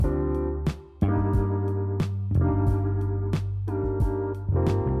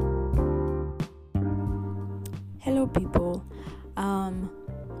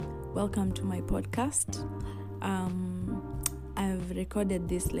welcome to my podcast. I've recorded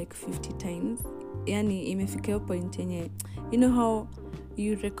this like 50 times. Yani imefika hiyo point yenye, you know how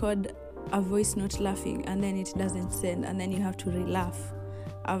you record a voice note laughing and then it doesn't send and then you have to re-laugh.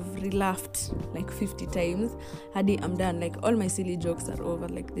 I've re-laughed like 50 times. Hadi I'm done. Like all my silly jokes are over.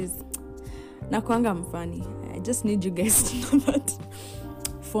 Like this. Nakuanga I'm funny. I just need you guys to know that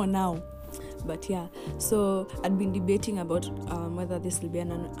for now. But yeah, so I'd been debating about whether this will be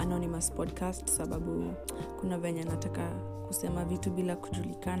an anonymous podcast sababu kuna venye nataka kusema vitu bila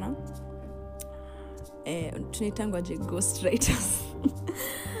kujulikana. Tunaitangwa je ghost writers.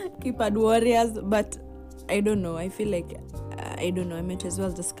 Keypad warriors, but I don't know. I feel like I might as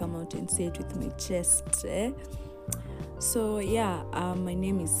well just come out and say it with my chest. So yeah, my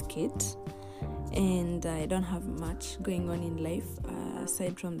name is Kate and I don't have much going on in life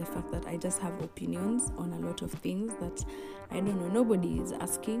aside from the fact that I just have opinions on a lot of things that I don't know, nobody is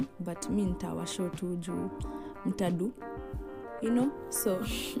asking, but mi nitawashow tu juu mtadu, you know. So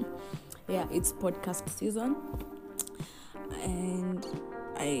yeah, it's podcast season and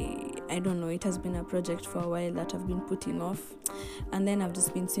I don't know, it has been a project for a while that I've been putting off, and then I've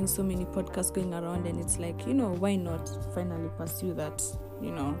just been seeing so many podcasts going around and it's like, you know, why not finally pursue that,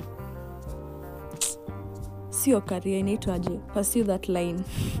 you know, sio career inaitwaje, pursue that line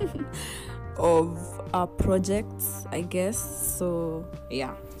of our projects, I guess. So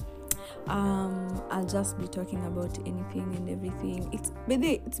yeah, I'll just be talking about anything and everything.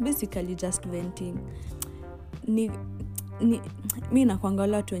 It's basically just venting. Mi nakuanga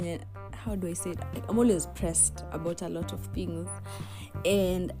watu wenye, how do I say it? I'm always pressed about a lot of things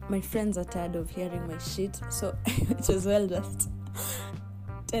and my friends are tired of hearing my shit, so it as well just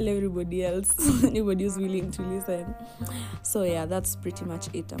tell everybody else, anybody who's willing to listen. So yeah, that's pretty much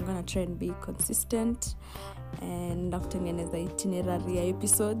it. I'm gonna try and be consistent and nakutengeneza itinerary ya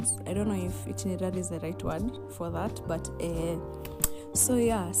episodes. I don't know if itinerary is the right word for that, but so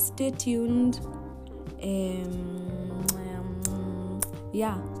yeah, stay tuned.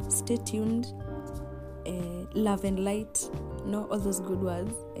 Yeah, stay tuned. Love and light, all those good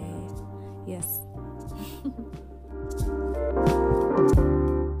words. Yes.